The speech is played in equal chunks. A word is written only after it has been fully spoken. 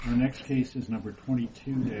Our next case is number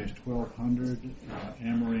 22-1200,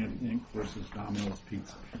 Ameranth, Inc. versus Domino's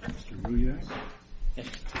Pizza. Mr. Ruyak? Yes.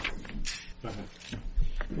 Go ahead.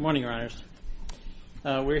 Good morning, Your Honors.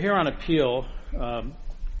 We're here on appeal on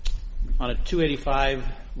a 285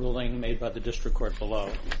 ruling made by the district court below,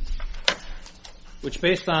 which,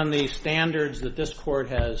 based on the standards that this court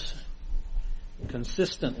has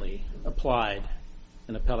consistently applied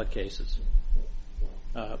in appellate cases,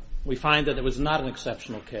 we find that it was not an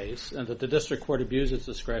exceptional case and that the district court abused its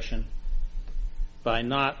discretion by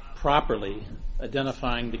not properly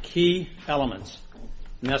identifying the key elements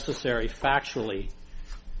necessary factually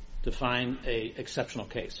to find an exceptional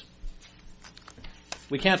case.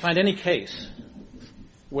 We can't find any case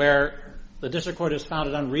where the district court has found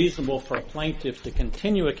it unreasonable for a plaintiff to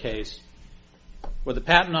continue a case where the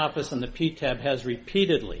Patent Office and the PTAB has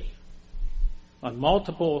repeatedly, on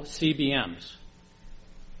multiple CBMs,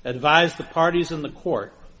 advised the parties in the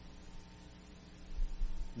court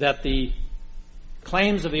that the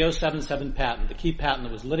claims of the 077 patent, the key patent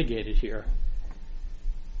that was litigated here,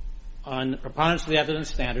 on preponderance of the evidence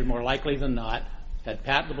standard, more likely than not, had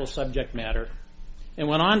patentable subject matter, and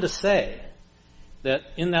went on to say that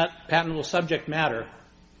in that patentable subject matter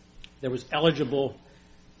there was eligible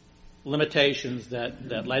limitations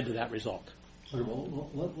that led to that result.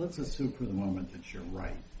 Well, let's assume for the moment that you're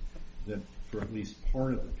right, that for at least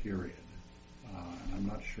part of the period, and I'm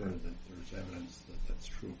not sure that there's evidence that that's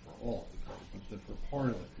true for all of the period, but that for part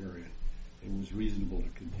of the period it was reasonable to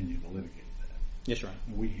continue to litigate that. Yes, Your Honor.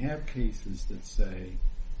 And we have cases that say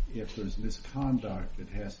if there's misconduct, it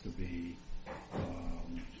has to be,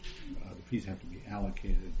 the fees have to be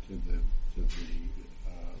allocated to the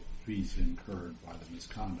fees incurred by the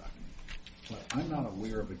misconduct. But I'm not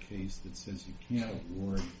aware of a case that says you can't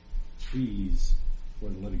award fees for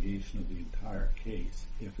the litigation of the entire case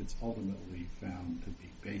if it's ultimately found to be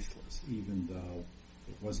baseless, even though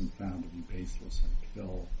it wasn't found to be baseless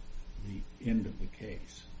until the end of the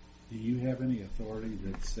case. Do you have any authority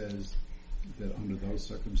that says that under those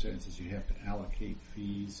circumstances you have to allocate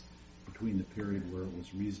fees between the period where it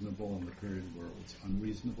was reasonable and the period where it was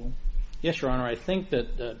unreasonable? Yes, Your Honor. I think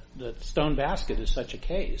that Stone Basket is such a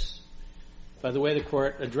case, by the way the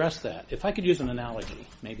court addressed that. If I could use an analogy,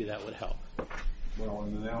 maybe that would help. Well,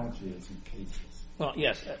 an analogy is in cases. Well,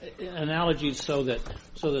 yes, analogies so that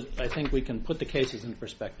I think we can put the cases in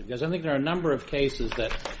perspective. Because I think there are a number of cases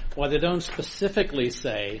that, while they don't specifically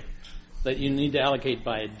say that you need to allocate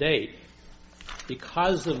by a date,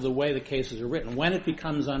 because of the way the cases are written, when it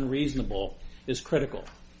becomes unreasonable is critical.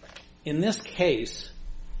 In this case,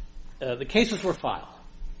 the cases were filed.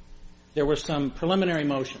 There were some preliminary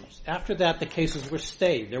motions. After that, the cases were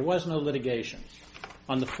stayed. There was no litigation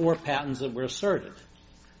on the 4 patents that were asserted.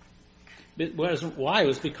 Why? It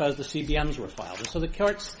was because the CBMs were filed. And so the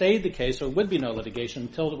court stayed the case, so there would be no litigation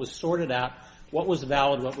until it was sorted out what was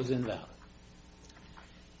valid, what was invalid.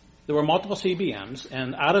 There were multiple CBMs,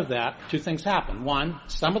 and out of that, 2 things happened. One,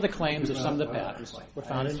 some of the claims of some of the patents were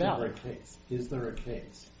found invalid. Is there a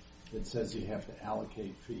case that says you have to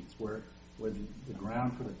allocate fees where the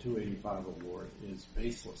ground for the 285 award is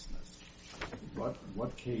baselessness?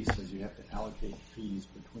 What case says you have to allocate fees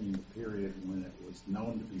between the period when it was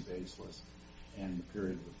known to be baseless and the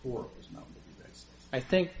period before it was known to be baseless? I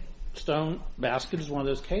think Stone Basket is one of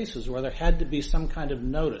those cases where there had to be some kind of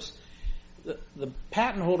notice. The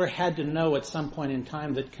patent holder had to know at some point in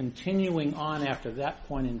time that continuing on after that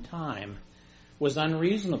point in time was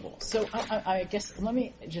unreasonable. So I guess let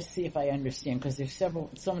me just see if I understand, because there's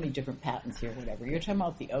so many different patents here, whatever. You're talking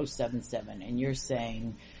about the 077, and you're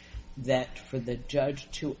saying that for the judge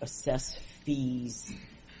to assess fees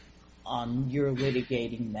on your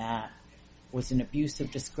litigating that was an abuse of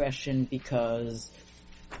discretion because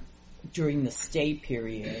during the stay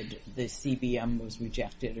period the CBM was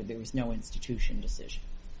rejected or there was no institution decision.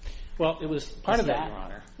 Well, it was part of that, Your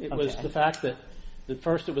Honor. It was the fact that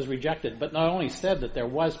first it was rejected, but not only said that there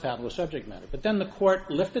was patentable subject matter, but then the court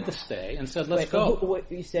lifted the stay and said, let's go. What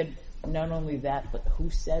you said, not only that, but who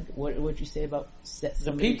said, what did you say about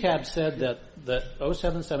somebody? The PTAB said that the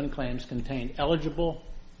 077 claims contained eligible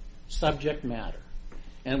subject matter,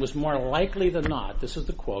 and it was more likely than not, this is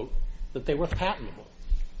the quote, that they were patentable.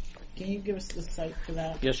 Can you give us the site for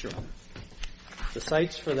that? Yes, Your Honor. The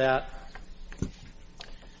sites for that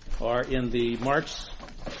are in the March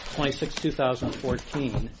 26,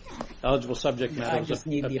 2014 eligible subject matter. I just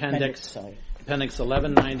need the appendix. Appendix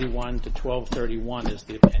 1191 to 1231 is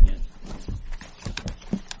the opinion.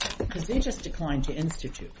 Because they just declined to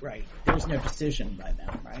institute, right? There was no decision by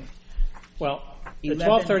them, right? Well,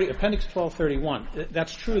 appendix 1231,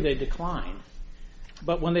 that's true, they declined.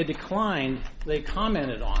 But when they declined, they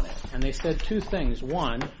commented on it, and they said two things.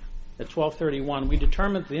 One, at 1231, we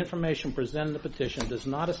determined that the information presented in the petition does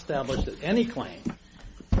not establish that any claim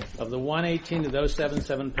of the 118 to the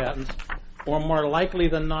 077 patents or more likely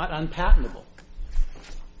than not unpatentable.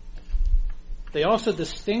 They also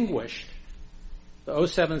distinguished the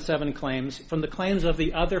 077 claims from the claims of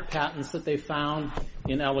the other patents that they found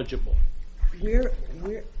ineligible.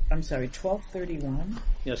 I'm sorry, 1231?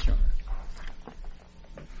 Yes, Your Honor.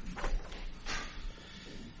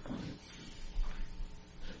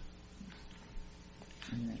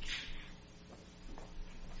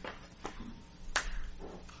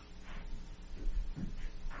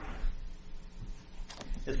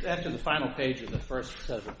 It's after the final page of the first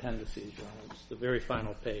set of appendices, Your Honor. It's the very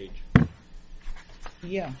final page.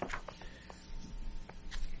 Yeah.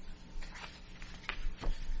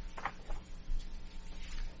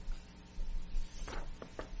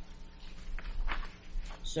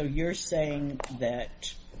 So you're saying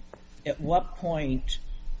that at what point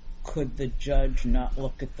could the judge not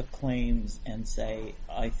look at the claims and say,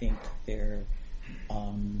 I think they're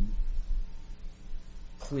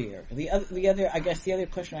clear? The other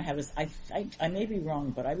question I have is, I may be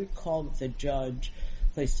wrong, but I recall that the judge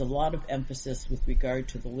placed a lot of emphasis with regard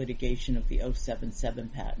to the litigation of the 077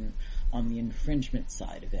 patent on the infringement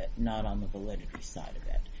side of it, not on the validity side of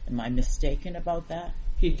it. Am I mistaken about that?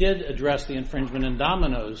 He did address the infringement, and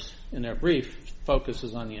Domino's, in their brief,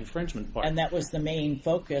 focuses on the infringement part. And that was the main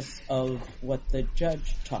focus of what the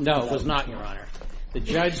judge talked about? No, it was not, Your Honor. The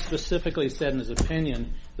judge specifically said in his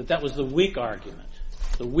opinion that that was the weaker argument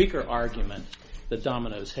that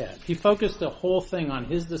Domino's had. He focused the whole thing on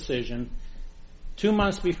his decision 2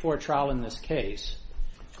 months before trial in this case,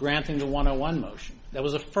 granting the 101 motion. That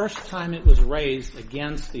was the first time it was raised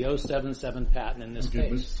against the 077 patent in this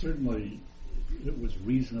case. But certainly it was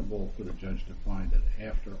reasonable for the judge to find that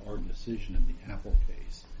after our decision in the Apple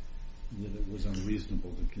case that it was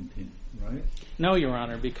unreasonable to continue, right? No, Your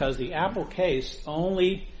Honor, because the Apple case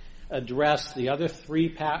only addressed the other three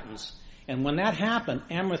patents. And when that happened,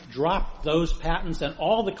 Ameranth dropped those patents and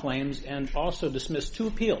all the claims and also dismissed 2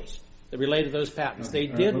 appeals that related to those patents. Okay.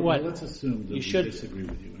 They did what let's assume that you should we disagree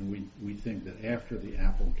with you, and we think that after the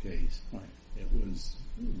Apple case, it was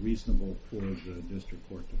reasonable for the district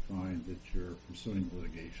court to find that your pursuing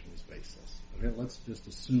litigation was baseless. Okay, let's just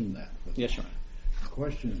assume that. Yes, Your Honor. The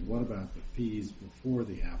question is, what about the fees before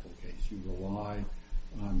the Apple case? You rely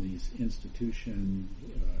on these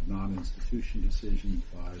non-institution decisions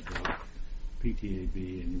by the PTAB,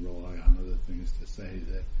 and you rely on other things to say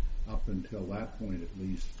that up until that point, at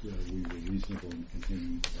least, we were reasonable in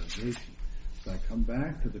continuing the litigation. So I come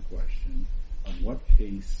back to the question of what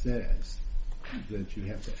case says that you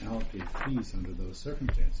have to allocate fees under those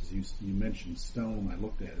circumstances. You mentioned Stone. I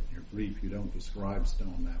looked at it in your brief. You don't describe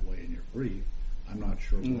Stone that way in your brief. I'm not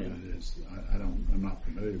sure what it is. I'm not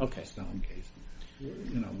familiar with the Stone case.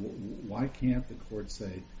 Why can't the court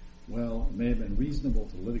say, well, it may have been reasonable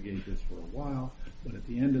to litigate this for a while, but at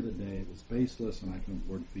the end of the day, it was baseless, and I can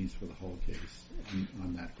award fees for the whole case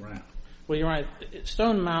on that ground? Well, you're right.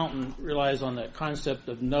 Stone Mountain relies on the concept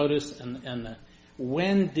of notice and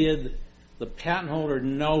when did the patent holder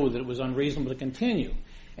know that it was unreasonable to continue.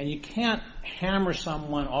 And you can't hammer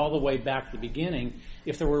someone all the way back to the beginning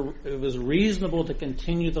if it was reasonable to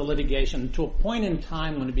continue the litigation to a point in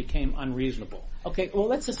time when it became unreasonable. Okay, well,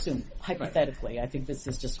 let's assume, hypothetically, I think this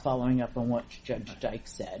is just following up on what Judge Dyke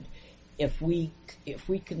said. If we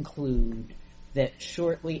conclude that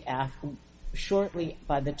shortly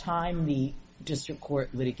by the time the district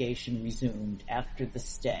court litigation resumed after the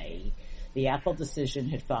stay, the Apple decision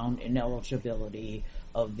had found ineligibility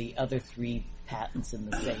of the other 3 patents in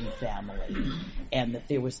the same family, and that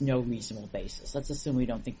there was no reasonable basis. Let's assume we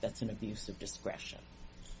don't think that's an abuse of discretion.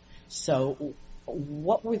 So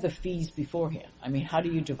what were the fees beforehand? I mean, how do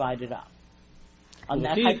you divide it up? On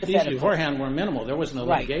that fees beforehand were minimal. There was no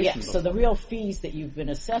litigation. Right, yes. So the real fees that you've been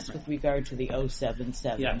assessed with regard to the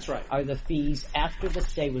 077 that's right. are the fees after the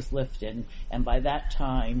stay was lifted, and by that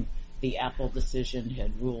time the Apple decision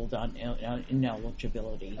had ruled on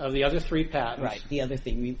ineligibility. Of the other 3 patents. Right, the other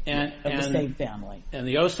thing, of the same family. And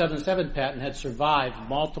the 077 patent had survived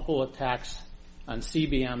multiple attacks on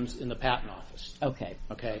CBMs in the patent office. Okay.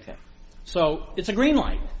 So it's a green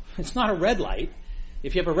light. It's not a red light.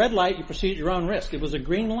 If you have a red light, you proceed at your own risk. It was a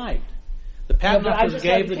green light. The patent office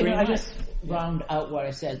gave the green light. I just round out what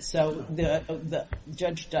I said. So the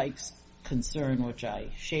Judge Dyke's concern, which I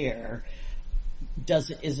share,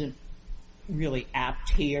 isn't really apt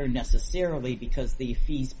here necessarily, because the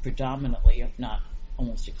fees predominantly, if not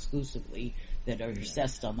almost exclusively, that are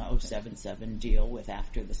assessed on the 077 deal with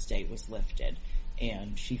after the stay was lifted.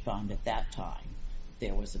 and she found at that time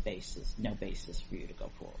there was no basis for you to go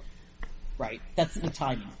forward. Right? That's the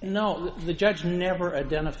timing thing. No, the judge never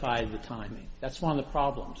identified the timing. That's one of the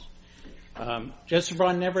problems. Judge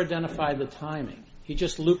Braun never identified the timing. He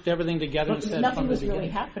just looped everything together and said nothing was really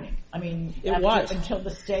happening. I mean, until the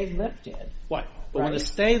stay lifted. What? But when the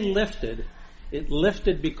stay lifted, it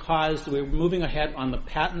lifted because we were moving ahead on the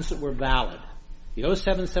patents that were valid. The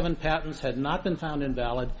 077 patents had not been found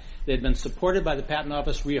invalid. They had been supported by the Patent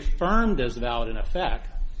Office, reaffirmed as valid in effect,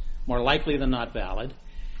 more likely than not valid.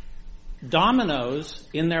 Domino's,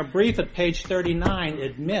 in their brief at page 39,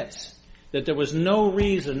 admits that there was no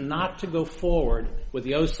reason not to go forward with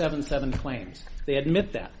the 077 claims. They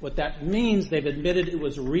admit that. What that means, they've admitted it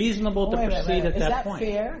was reasonable to proceed at that point. Is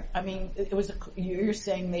that fair? I mean, you're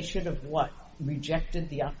saying they should have, rejected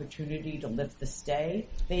the opportunity to lift the stay?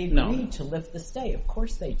 They agreed to lift the stay. Of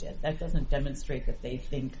course they did. That doesn't demonstrate that they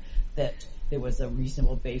think that there was a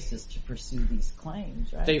reasonable basis to pursue these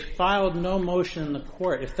claims, right? They filed no motion in the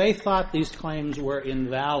court. If they thought these claims were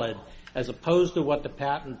invalid, as opposed to what the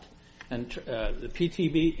patent and the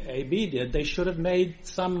PTAB did, they should have made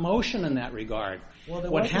some motion in that regard. Well,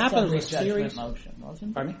 there what was happened a summary judgment motion,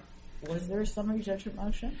 wasn't there? Pardon me? Was there a summary judgment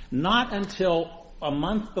motion? Not until a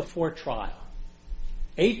month before trial.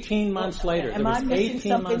 18 months later. Am I missing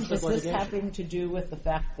something? Does this litigation. having to do with the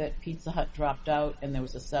fact that Pizza Hut dropped out and there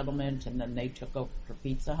was a settlement and then they took over for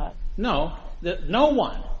Pizza Hut? No. No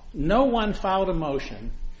one filed a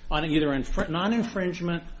motion on either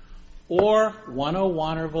non-infringement or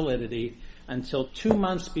 101 or validity until 2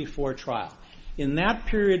 months before trial. In that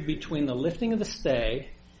period between the lifting of the stay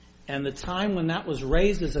and the time when that was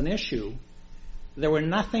raised as an issue, there were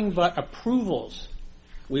nothing but approvals.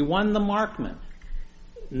 We won the Markman.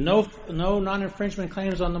 No non-infringement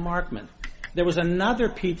claims on the Markman. There was another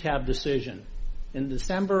PTAB decision in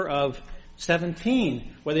December of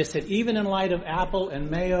 17 where they said even in light of Apple and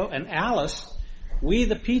Mayo and Alice, we,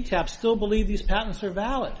 the PTAB, still believe these patents are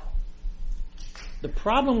valid. The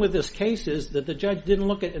problem with this case is that the judge didn't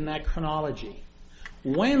look at it in that chronology.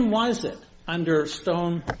 When was it, under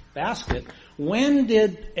Stone Basket, when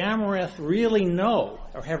did Ameranth really know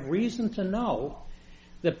or have reason to know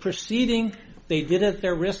that proceeding they did at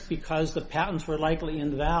their risk because the patents were likely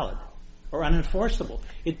invalid or unenforceable?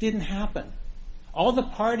 It didn't happen. All the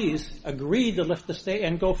parties agreed to lift the stay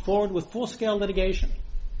and go forward with full-scale litigation.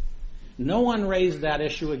 No one raised that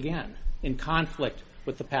issue again in conflict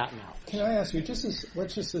with the Patent Office. Can I ask you,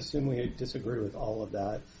 let's just assume we disagree with all of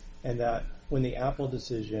that, and that when the Apple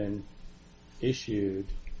decision issued,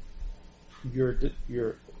 your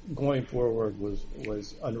going forward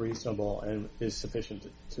was unreasonable and is sufficient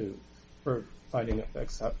for finding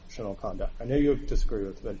exceptional conduct. I know you disagree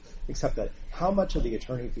with it, but except that, how much of the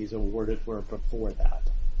attorney fees awarded were before that?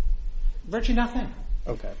 Virtually nothing.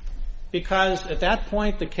 Okay. Because at that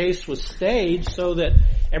point the case was staged so that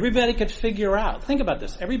everybody could figure out, think about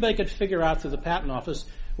this, everybody could figure out through the Patent Office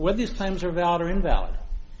whether these claims are valid or invalid.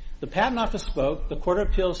 The Patent Office spoke, the Court of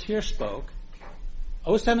Appeals here spoke,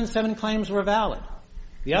 077 claims were valid.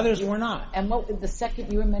 The others were not. And what the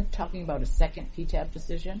second, you were talking about a second PTAB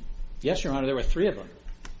decision? Yes, Your Honor, there were 3 of them.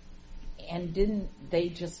 And didn't they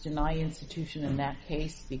just deny institution in that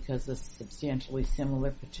case because a substantially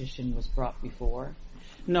similar petition was brought before?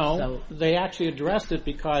 No, they actually addressed it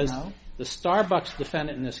because the Starbucks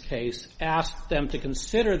defendant in this case asked them to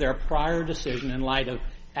consider their prior decision in light of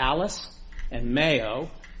Alice and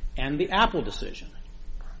Mayo and the Apple decision.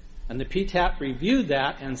 And the PTAB reviewed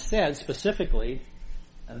that and said specifically,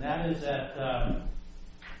 and that is at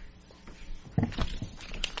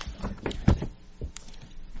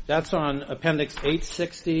that's on Appendix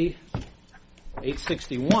 860,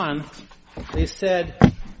 861. They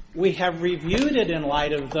said, we have reviewed it in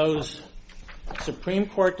light of those Supreme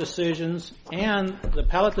Court decisions and the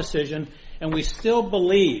appellate decision, and we still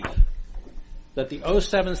believe that the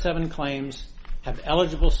 077 claims have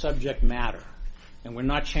eligible subject matter, and we're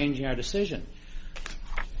not changing our decision.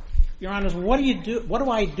 Your Honors, what do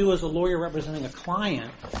I do as a lawyer representing a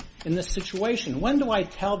client in this situation? When do I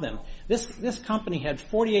tell them? This company had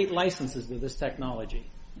 48 licenses to this technology.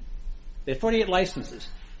 They had 48 licenses.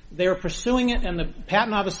 They were pursuing it, and the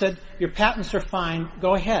Patent Office said, your patents are fine,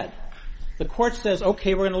 go ahead. The court says,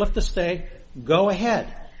 okay, we're going to lift the stay, go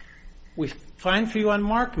ahead. We fine for you on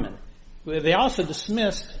Markman. They also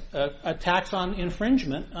dismissed attacks on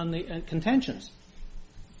infringement on the contentions.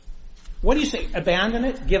 What do you say? Abandon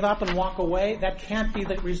it? Give up and walk away? That can't be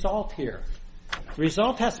the result here. The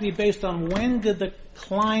result has to be based on when did the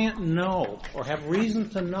client know or have reason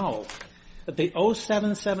to know that the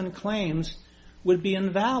 077 claims would be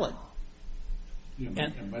invalid.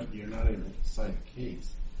 But you're not able to cite a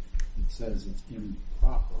case that says it's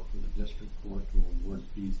improper for the district court to award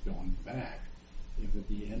fees going back if at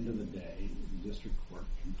the end of the day the district court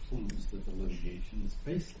concludes that the litigation is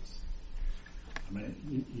baseless. I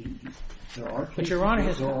mean, there are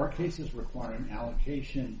cases requiring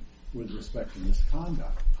allocation with respect to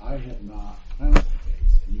misconduct. I have not found a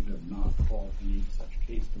case, and you have not called any such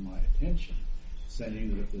case to my attention,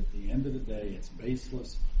 saying that if at the end of the day it's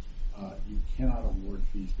baseless, you cannot award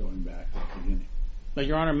fees going back at the beginning. But,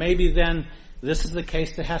 Your Honor, maybe then this is the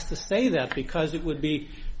case that has to say that, because it would be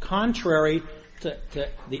contrary to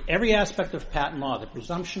every aspect of patent law, the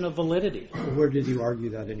presumption of validity. Where did you argue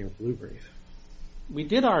that in your blue brief? We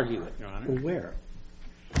did argue it, Your Honor. Well, where?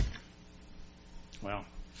 Well,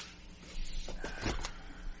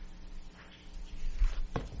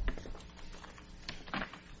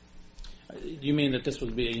 do you mean that this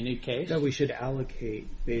would be a unique case? That we should allocate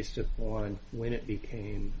based upon when it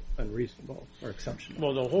became unreasonable or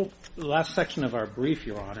exceptional. Well, the last section of our brief,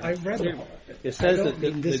 Your Honor, I read it. It says that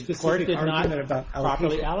the court did not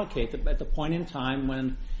properly allocate at the point in time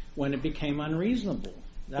when it became unreasonable.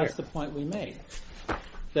 That's the point we made.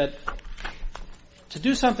 That to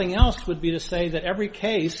do something else would be to say that every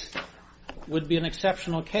case would be an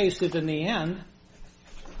exceptional case if in the end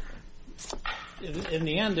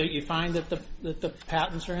you find that the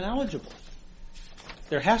patents are ineligible.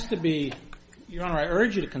 There has to be, Your Honor, I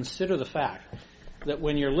urge you to consider the fact that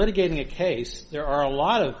when you're litigating a case, there are a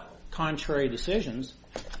lot of contrary decisions,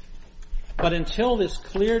 but until it's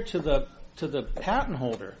clear to the patent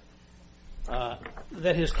holder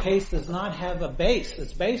that his case does not have a base,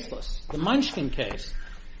 it's baseless. The Munchkin case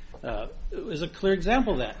is a clear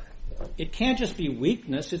example of that. It can't just be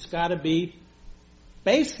weakness, it's got to be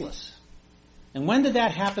baseless. And when did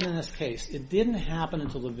that happen in this case? It didn't happen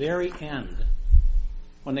until the very end,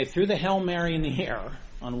 when they threw the Hail Mary in the air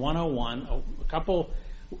on 101,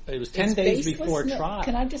 it was 10 days before trial.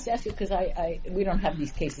 Can I just ask you, because we don't have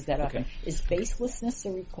these cases that often, is baselessness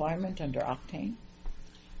a requirement under Octane?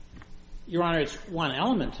 Your Honor, it's one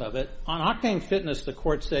element of it. On Octane Fitness, the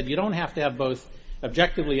court said you don't have to have both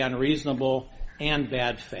objectively unreasonable and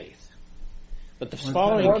bad faith. But the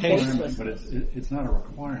following case... But it's not a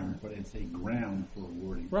requirement, but it's a ground for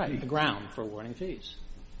awarding fees. Right, a ground for awarding fees.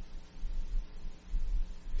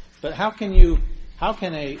 But how can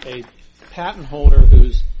a patent holder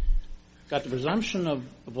who's got the presumption of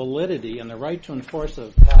validity and the right to enforce a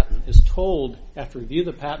patent is told after review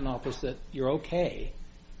the patent office that you're okay,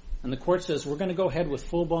 and the court says we're going to go ahead with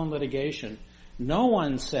full-blown litigation, no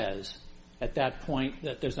one says at that point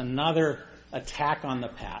that there's another attack on the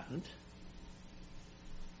patent,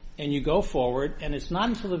 and you go forward, and it's not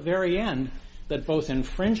until the very end that both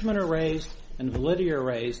infringement are raised and validity are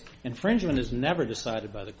raised. Infringement is never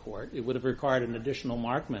decided by the court. It would have required an additional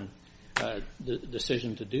Markman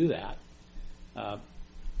decision to do that.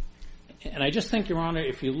 And I just think, Your Honor,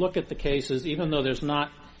 if you look at the cases, even though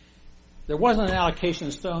there wasn't an allocation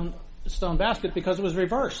of Stone Basket because it was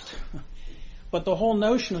reversed. But the whole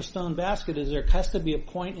notion of Stone Basket is there has to be a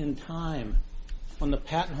point in time when the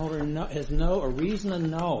patent holder has a reason to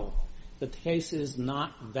know that the case is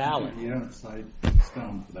not valid. You don't cite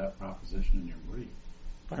Stone for that proposition in your brief.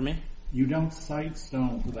 Pardon me? You don't cite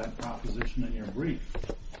Stone for that proposition in your brief.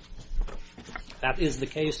 That is the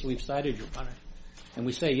case we've cited, Your Honor. And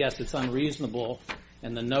we say, yes, it's unreasonable,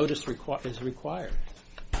 and the notice is required.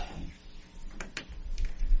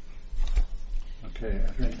 Okay,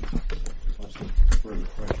 I think most of the further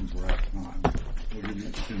questions we're out of time. We'll give you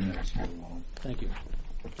 2 minutes here, Walt. Thank you.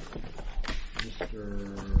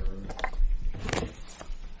 Mr.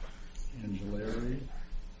 Angileri.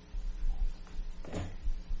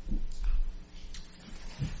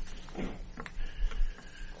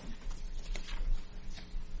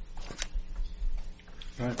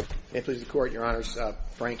 Go ahead. May it please the Court, Your Honors.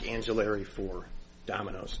 Frank Angileri for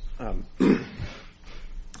Domino's.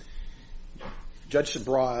 Judge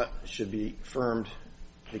Subraw should be affirmed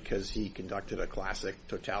because he conducted a classic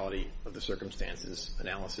totality of the circumstances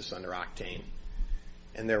analysis under Octane.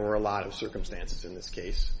 And there were a lot of circumstances in this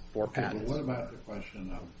case for patents. What about the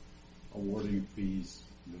question of awarding fees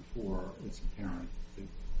before it's apparent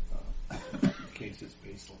that the case is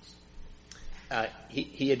baseless?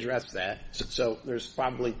 He addressed that. So there's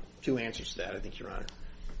probably 2 answers to that, I think, Your Honor.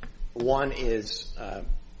 One is that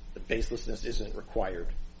baselessness isn't required.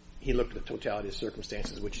 He looked at the totality of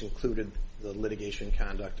circumstances, which included the litigation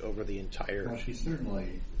conduct over the entire... Well, she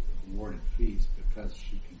certainly awarded fees because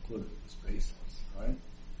she concluded it was baseless,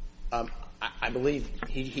 right? I believe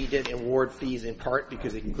he did award fees in part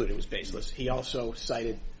because he concluded it was baseless. He also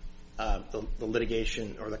cited the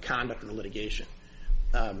litigation or the conduct of the litigation.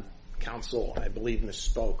 counsel, I believe,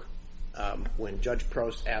 misspoke. When Judge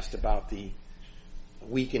Prost asked about the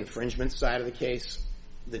weak infringement side of the case,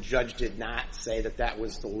 the judge did not say that that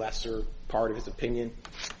was the lesser part of his opinion.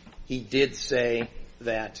 He did say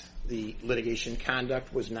that the litigation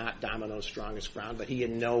conduct was not Domino's strongest ground, but he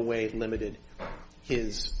in no way limited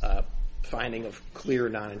his finding of clear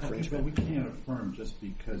non-infringement. But we can't affirm just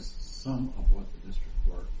because some of what the district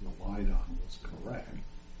court relied on was correct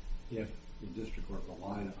if the district court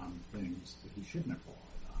relied on things that he shouldn't have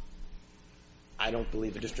relied on. I don't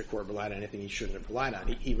believe the district court relied on anything he shouldn't have relied on.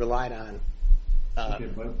 He relied on... Okay,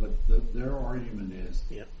 but their argument is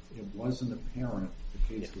Yep. it wasn't apparent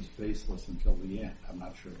the case was baseless until the end. I'm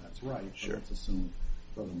not sure that's right, Sure. but let's assume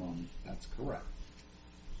for the moment that's correct.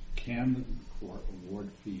 Can the court award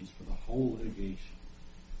fees for the whole litigation?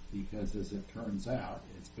 Because as it turns out,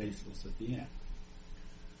 it's baseless at the end.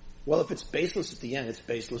 Well, if it's baseless at the end, it's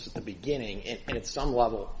baseless at the beginning, and at some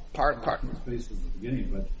level, part. It's baseless at the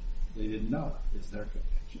beginning, but they didn't know it. Is their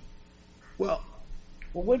conviction? Well,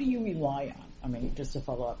 what do you rely on? I mean, just to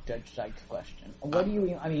follow up Judge Dyke's question. What do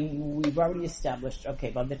you, I mean, we've already established,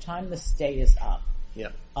 okay, by the time the stay is up,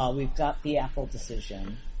 Yep. We've got the Apple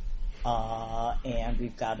decision, and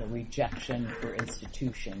we've got a rejection for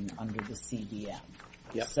institution under the CDM.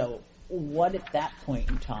 Yep. So what at that point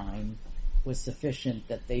in time was sufficient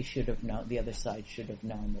that they should have known, the other side should have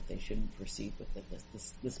known that they shouldn't proceed with it,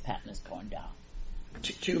 this patent has gone down?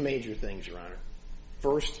 Two major things, Your Honor.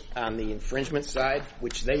 First, on the infringement side,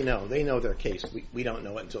 which they know their case. We don't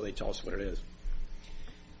know it until they tell us what it is.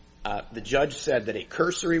 The judge said that a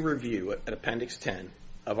cursory review at Appendix 10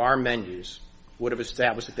 of our menus would have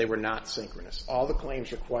established that they were not synchronous. All the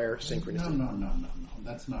claims require synchronicity. No.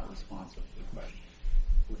 That's not responsive to the question.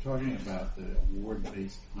 We're talking about the award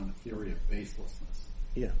based on a theory of baselessness.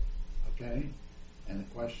 Yeah. Okay? And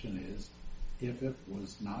the question is, if it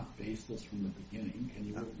was not baseless from the beginning, can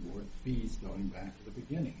you award fees going back to the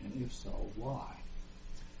beginning? And if so, why?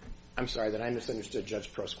 I'm sorry that I misunderstood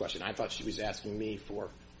Judge Prost's question. I thought she was asking me for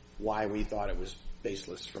why we thought it was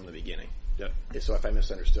baseless from the beginning. So if I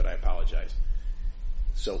misunderstood, I apologize.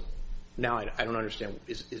 So now I don't understand.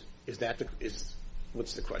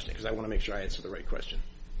 What's the question? Because I want to make sure I answer the right question.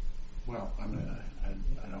 Well, I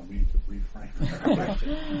don't mean to reframe the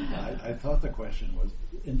question. I thought the question was,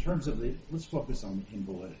 in terms of let's focus on the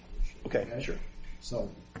invalidity issue. Okay, sure. So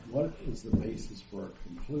what is the basis for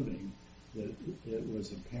concluding that it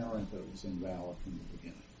was apparent that it was invalid from the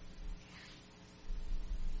beginning?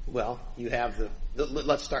 Well, you have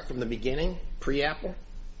let's start from the beginning, pre-Apple.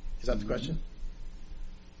 Is that the question?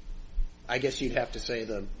 I guess you'd have to say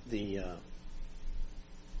the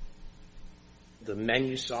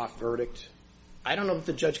menu soft verdict. I don't know if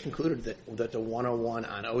the judge concluded that the 101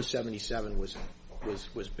 on 077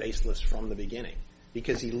 was baseless from the beginning,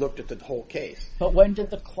 because he looked at the whole case. But when did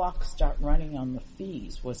the clock start running on the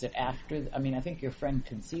fees? Was it after? I mean, I think your friend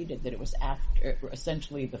conceded that it was after.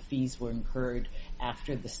 Essentially, the fees were incurred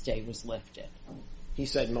after the stay was lifted. He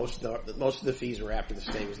said most of the fees were after the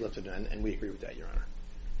stay was lifted, and we agree with that, Your Honor.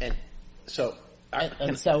 And so.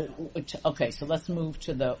 Okay, so let's move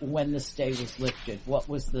to when the stay was lifted. What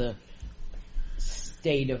was the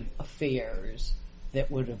state of affairs that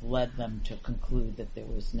would have led them to conclude that there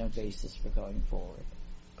was no basis for going forward?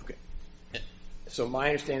 Okay. So my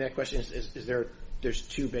understanding of that question is there's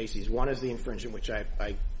two bases. One is the infringement, which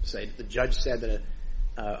I say the judge said that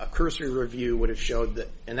a cursory review would have showed that,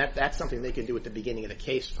 and that's something they can do at the beginning of the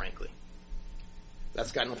case, frankly.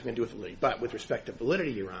 That's got nothing to do with validity. But with respect to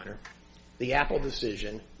validity, Your Honor, the Apple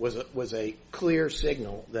decision was a clear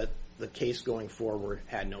signal that the case going forward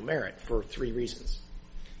had no merit for three reasons.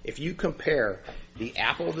 If you compare the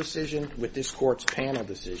Apple decision with this court's panel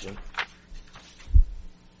decision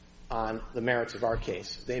on the merits of our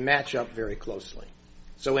case, they match up very closely.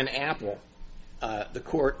 So in Apple, the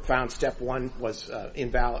court found step one was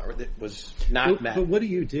invalid, or that was not met. But what do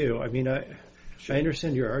you do? I mean, I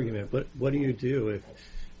understand your argument, but what do you do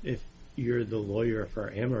if you're the lawyer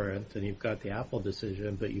for Ameranth and you've got the Apple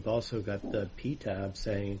decision, but you've also got the PTAB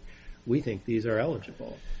saying, we think these are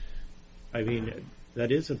eligible? I mean,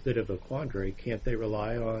 that is a bit of a quandary. Can't they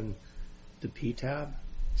rely on the PTAB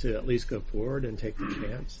to at least go forward and take the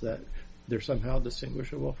chance that they're somehow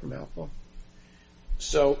distinguishable from Apple?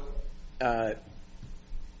 So,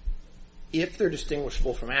 if they're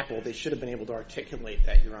distinguishable from Apple, they should have been able to articulate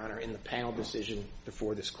that, Your Honor, in the panel decision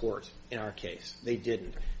before this court in our case. They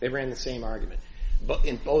didn't. They ran the same argument. But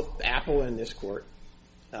in both Apple and this court,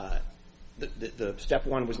 the step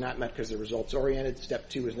one was not met because they're results oriented. Step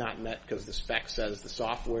two was not met because the spec says the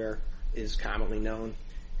software is commonly known.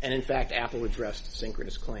 And in fact, Apple addressed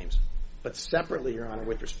synchronous claims. But separately, Your Honor,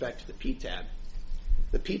 with respect to the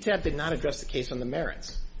PTAB did not address the case on the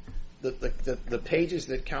merits. The pages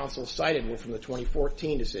that counsel cited were from the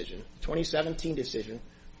 2014 decision. 2017 decision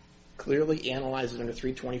clearly analyzes under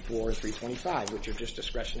 324 and 325, which are just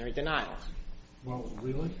discretionary denials. Well,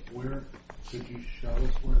 really? Where could you show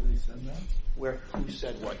us where they said that? Who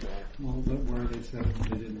said what, Your Honor? Well, where they said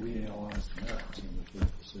they didn't reanalyze the merits in the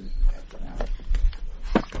first decision after that.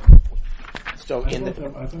 So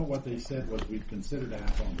I thought what they said was we've considered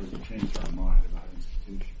Apple and we changed our mind about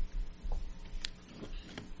institution.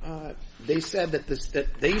 They said that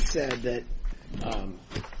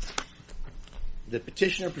the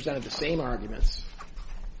petitioner presented the same arguments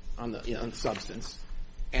on substance,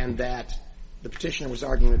 and that the petitioner was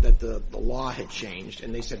arguing that the law had changed,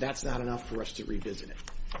 and they said that's not enough for us to revisit it.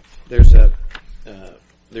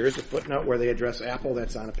 There is a footnote where they address Apple.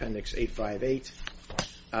 That's on Appendix 858.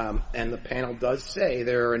 And the panel does say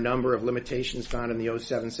there are a number of limitations found in the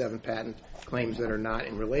 077 patent claims that are not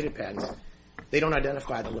in related patents. They don't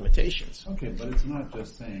identify the limitations. Okay, but it's not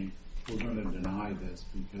just saying we're going to deny this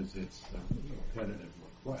because it's a repetitive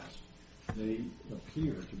request. They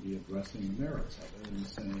appear to be addressing the merits of it and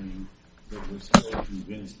saying that we're so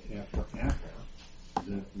convinced after Apple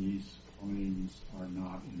that these claims are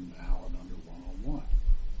not invalid under 101.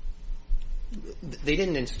 They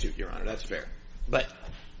didn't institute, Your Honor. That's fair. But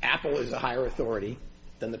Apple is a higher authority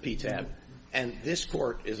than the PTAB, and this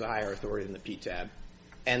court is a higher authority than the PTAB.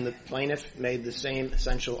 And the plaintiff made the same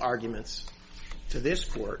essential arguments to this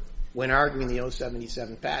court when arguing the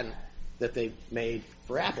 077 patent that they made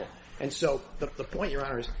for Apple. And so the point, Your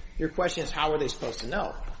Honor, is your question is how are they supposed to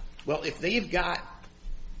know? Well, if they've got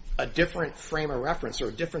a different frame of reference or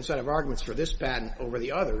a different set of arguments for this patent over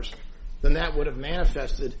the others, then that would have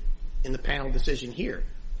manifested in the panel decision here.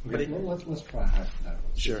 Okay, let's try hypothetical.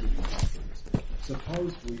 Sure.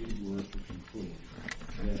 Suppose we were to conclude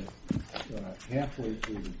that halfway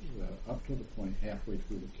through, up to the point halfway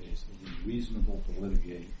through the case, it was reasonable to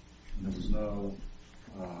litigate, and there was no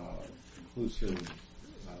conclusive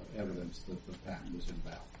evidence that the patent was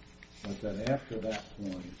invalid. But that after that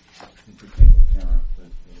point, it became apparent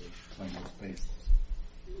that the claim was baseless.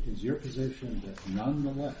 Is your position that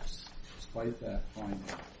nonetheless, despite that finding,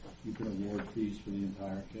 you can award fees for the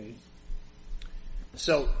entire case?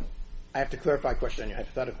 So I have to clarify a question on your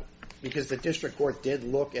hypothetical, because the district court did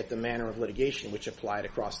look at the manner of litigation which applied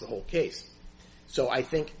across the whole case. So I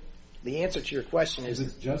think the answer to your question is...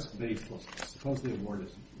 It's just baseless. Suppose the award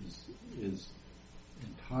is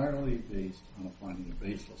entirely based on a finding of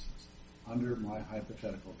baselessness. Under my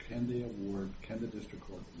hypothetical, can the district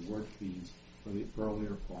court award fees for the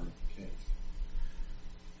earlier part of the case?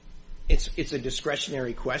 It's a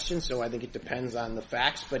discretionary question, so I think it depends on the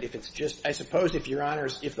facts. But if it's just, I suppose, if Your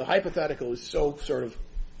Honors, if the hypothetical is so sort of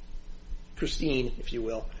pristine, if you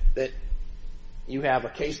will, that you have a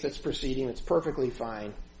case that's proceeding, that's perfectly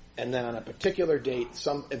fine, and then on a particular date,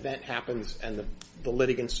 some event happens, and the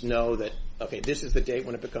litigants know that, okay, this is the date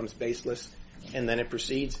when it becomes baseless, and then it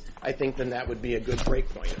proceeds, I think then that would be a good break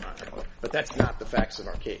point, Your Honor. But that's not the facts of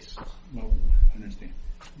our case. Well, I understand.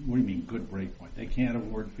 What do you mean, good break point? They can't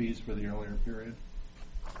award fees for the earlier period?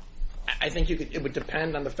 I think it would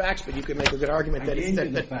depend on the facts, but you could make a good argument that it's...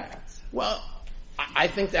 the facts. Well, I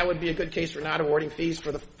think that would be a good case for not awarding fees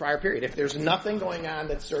for the prior period. If there's nothing going on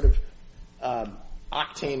that's sort of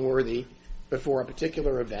octane-worthy before a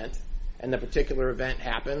particular event, and the particular event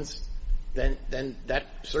happens, then that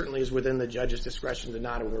certainly is within the judge's discretion to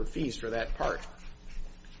not award fees for that part.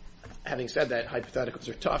 Having said that, hypotheticals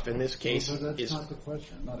are tough. In this case... But that's not the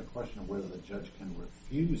question. Not a question of whether the judge can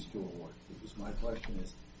refuse to award fees. My question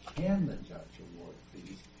is, can the judge award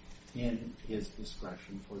fees in his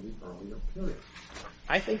discretion for the earlier period?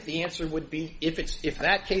 I think the answer would be, if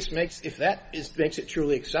that makes it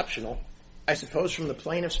truly exceptional, I suppose from the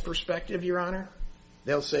plaintiff's perspective, Your Honor,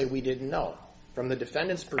 they'll say we didn't know. From the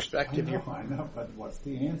defendant's perspective... I know, but what's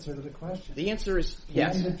the answer to the question? The answer is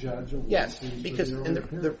yes. Can the judge award yes, fees because for the earlier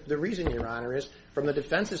period? the reason, Your Honor, is from the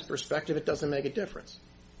defense's perspective, it doesn't make a difference.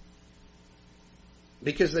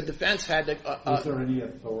 Because the defense had to... is there any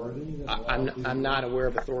authority? I'm not aware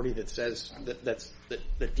of authority that says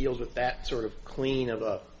that deals with that sort of clean of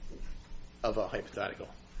a hypothetical.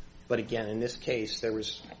 But again, in this case,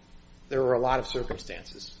 there were a lot of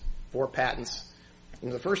circumstances. 4 patents.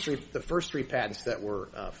 The first three patents that were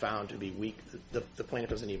found to be weak, the plaintiff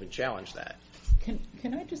doesn't even challenge that.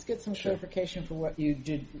 Can I just get some clarification for what you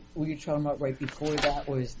did? What you were talking about right before that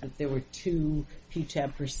was that there were 2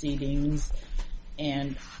 PTAB proceedings,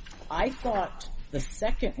 and I thought the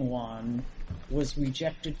second one was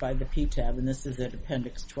rejected by the PTAB, and this is at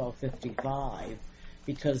Appendix 1255,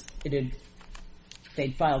 because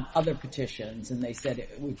they'd filed other petitions, and they said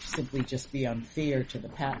it would simply just be unfair to the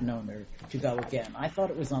patent owner to go again. I thought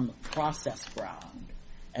it was on the process ground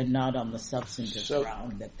and not on the substantive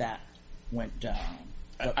ground that went down.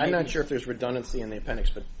 I'm not sure if there's redundancy in the appendix,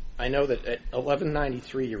 but I know that at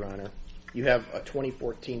 1193, Your Honor, you have a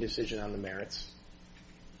 2014 decision on the merits.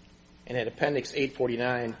 And at Appendix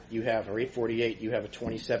 849, or 848, you have a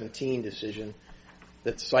 2017 decision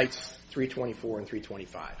that cites 324 and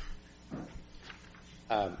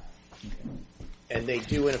 325. And they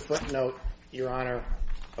do in a footnote, Your Honor,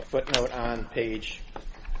 a footnote on page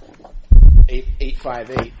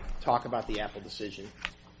 858, talk about the Apple decision.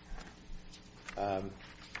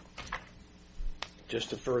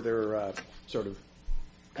 Just to further sort of...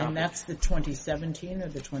 And that's the 2017 or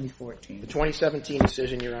the 2014? The 2017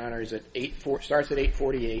 decision, Your Honor, starts at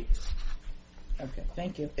 848. Okay,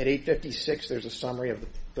 thank you. At 856, there's a summary of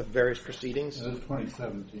the various proceedings. So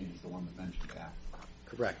 2017 is the one that mentioned that.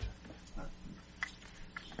 Correct.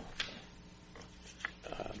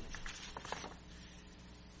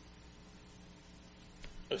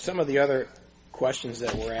 Some of the other questions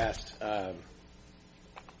that were asked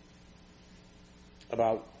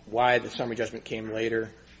about why the summary judgment came later.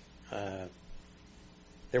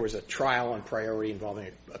 There was a trial on priority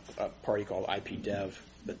involving a party called IPDev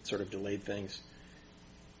that sort of delayed things.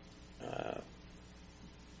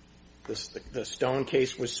 The Stone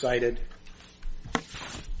case was cited.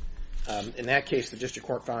 In that case, the district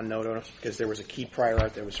court found no notice because there was a key prior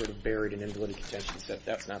art that was sort of buried in invalidity contention.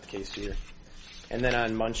 That's not the case here. And then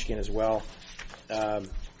on Munchkin as well,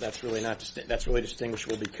 that's really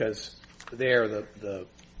distinguishable because there the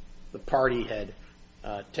party had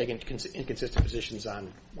taken inconsistent positions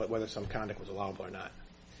on whether some conduct was allowable or not.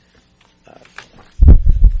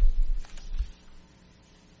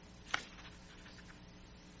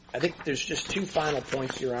 I think there's just two final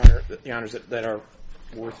points, Your Honors, that are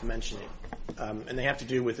worth mentioning, and they have to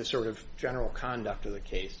do with the sort of general conduct of the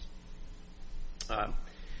case.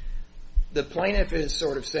 The plaintiff is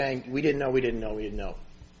sort of saying, we didn't know.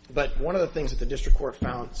 But one of the things that the district court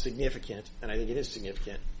found significant, and I think it is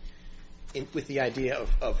significant, with the idea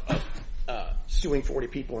of suing 40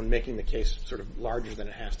 people and making the case sort of larger than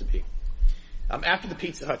it has to be. After the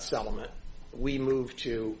Pizza Hut settlement, we moved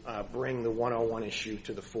to bring the 101 issue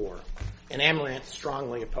to the fore, and Ameranth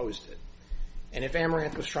strongly opposed it. And if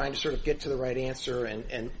Ameranth was trying to sort of get to the right answer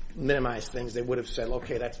and minimize things, they would have said,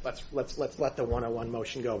 okay, let's let the 101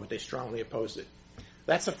 motion go, but they strongly opposed it.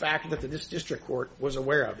 That's a factor that this district court was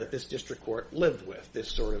aware of, that this district court lived with, this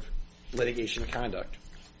sort of litigation conduct.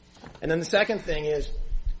 And then the second thing is,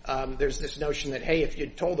 there's this notion that, hey, if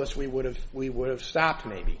you'd told us, we would have stopped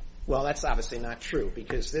maybe. Well, that's obviously not true,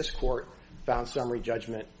 because this court found summary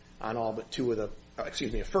judgment on all but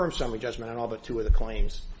affirmed summary judgment on all but two of the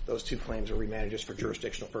claims. Those two claims were remanded just for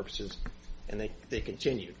jurisdictional purposes, and they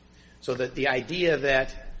continued. So that the idea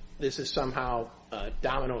that this is somehow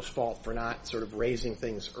Domino's fault for not sort of raising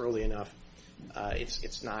things early enough,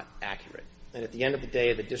 it's not accurate. And at the end of the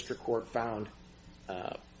day, the district court found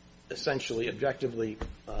essentially objectively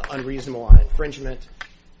unreasonable on infringement.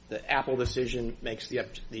 The Apple decision makes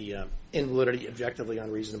the invalidity objectively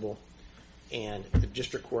unreasonable. And the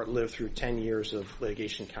district court lived through 10 years of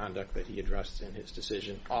litigation conduct that he addressed in his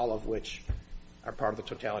decision, all of which are part of the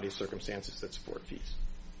totality of circumstances that support fees.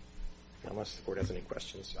 Unless the court has any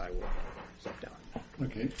questions, I will step down.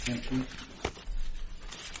 Okay, thank you.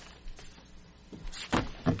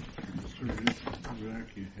 Mr.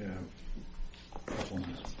 Zach, you have a couple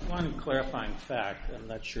minutes. One clarifying fact, I'm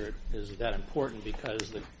not sure it is that important,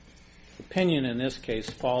 because the opinion in this case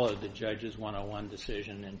followed the judge's 101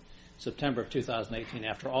 decision in September of 2018,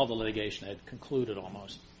 after all the litigation had concluded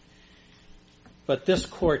almost. But this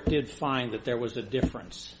court did find that there was a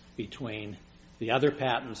difference between the other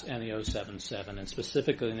patents and the 077, and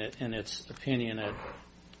specifically in its opinion at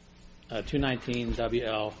 219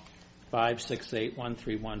 WL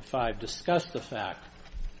 5681315 discussed the fact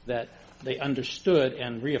that they understood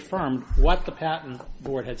and reaffirmed what the patent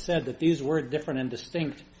board had said, that these were different and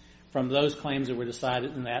distinct from those claims that were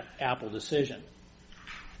decided in that Apple decision.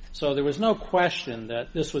 So there was no question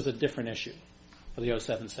that this was a different issue for the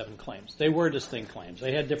 077 claims. They were distinct claims.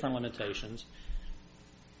 They had different limitations.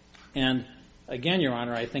 And again, Your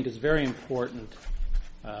Honor, I think it's very important,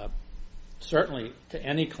 certainly to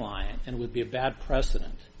any client, and would be a bad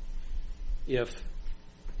precedent if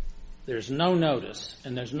there's no notice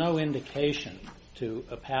and there's no indication to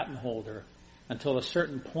a patent holder until a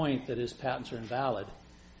certain point that his patents are invalid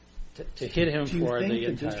to hit him for the entire case. Do you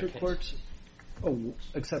think the district court's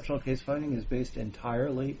exceptional case finding is based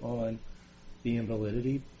entirely on the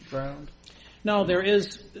invalidity ground? No, there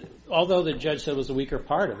is, although the judge said it was a weaker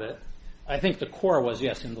part of it, I think the core was,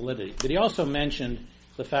 yes, invalidity. But he also mentioned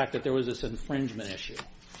the fact that there was this infringement issue.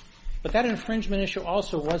 But that infringement issue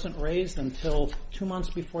also wasn't raised until 2 months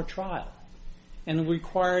before trial and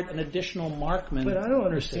required an additional Markman. But I don't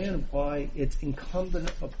understand why it's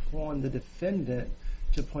incumbent upon the defendant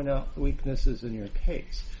to point out the weaknesses in your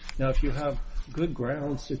case. Now, if you have good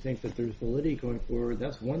grounds to think that there's validity going forward,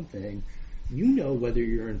 that's one thing. You know whether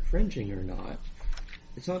you're infringing or not.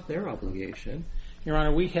 It's not their obligation. Your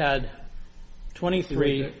Honor, we had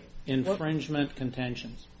 23 infringement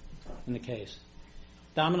contentions in the case.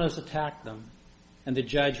 Domino's attacked them, and the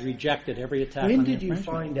judge rejected every attack on the infringement. When did you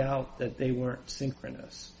find out that they weren't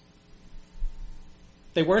synchronous?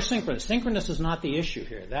 They were synchronous. Synchronous is not the issue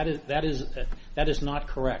here. That is not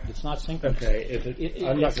correct. It's not synchronous. Okay,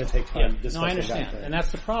 I'm not going to take time discussing that. No, I understand, and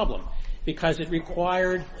that's the problem, because it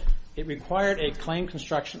required a claim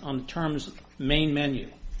construction on the term's main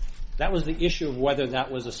menu. That was the issue of whether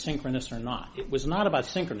that was a synchronous or not. It was not about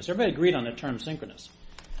synchronous. Everybody agreed on the term synchronous.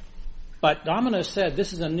 But Domino said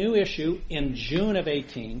this is a new issue in June of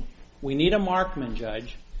 18. We need a Markman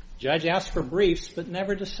judge. Judge asked for briefs but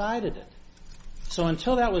never decided it. So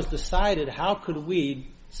until that was decided, how could we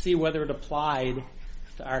see whether it applied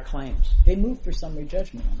to our claims? They moved for summary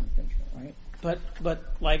judgment on infringement, right? But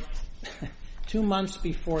like 2 months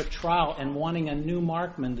before trial and wanting a new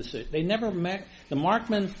Markman decision. They never met the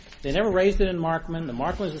Markman. They never raised it in Markman. The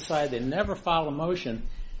Markman was decided. They never filed a motion.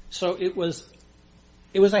 So it was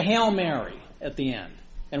a Hail Mary at the end.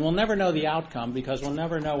 And we'll never know the outcome because we'll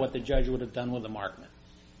never know what the judge would have done with the Markman.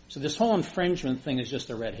 So this whole infringement thing is just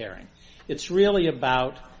a red herring. It's really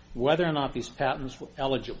about whether or not these patents were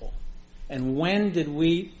eligible. And when did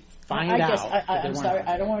we find out? I'm sorry,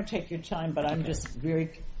 I don't want to take your time, but I'm just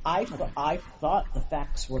very... I thought the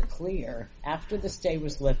facts were clear. After the stay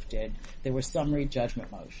was lifted, there were summary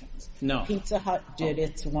judgment motions. No. Pizza Hut did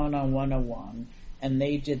its one on 101, and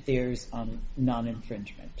they did theirs on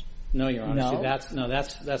non-infringement. No, Your Honor. No?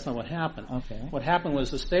 See, that's not what happened. Okay. What happened was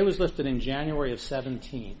the stay was lifted in January of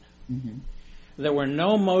 17. Mm-hmm. There were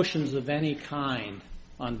no motions of any kind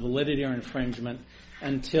on validity or infringement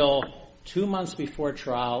until 2 months before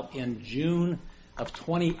trial in June of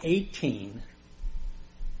 2018.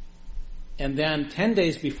 And then 10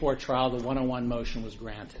 days before trial, the 101 motion was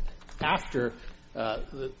granted after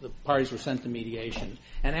the parties were sent to mediation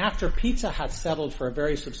and after Pizza Hut settled for a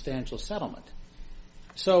very substantial settlement.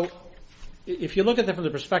 So if you look at it from the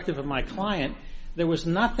perspective of my client, there was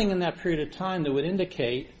nothing in that period of time that would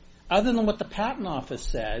indicate, other than what the Patent Office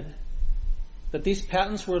said, that these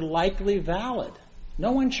patents were likely valid.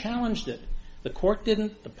 No one challenged it. The court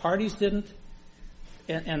didn't. The parties didn't.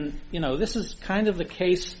 And you know, this is kind of the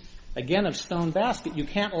case, again, of Stone Basket. You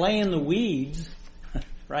can't lay in the weeds,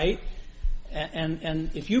 right?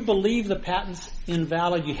 And if you believe the patent's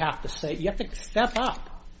invalid, you have to step up.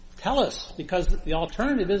 Tell us, because the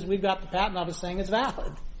alternative is we've got the Patent Office saying it's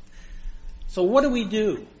valid. So what do we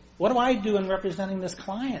do? What do I do in representing this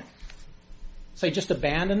client? Say just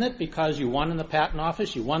abandon it because you won in the Patent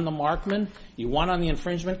Office, you won the Markman, you won on the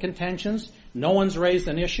infringement contentions, no one's raised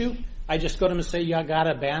an issue. I just go to them and say, you got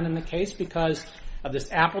to abandon the case because of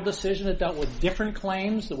this Apple decision that dealt with different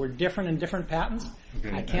claims that were different in different patents.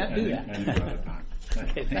 Okay, I can't do that. And you're out of time.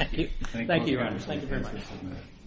 Okay, thank you. Thank you, Your Honor. Thank you very much.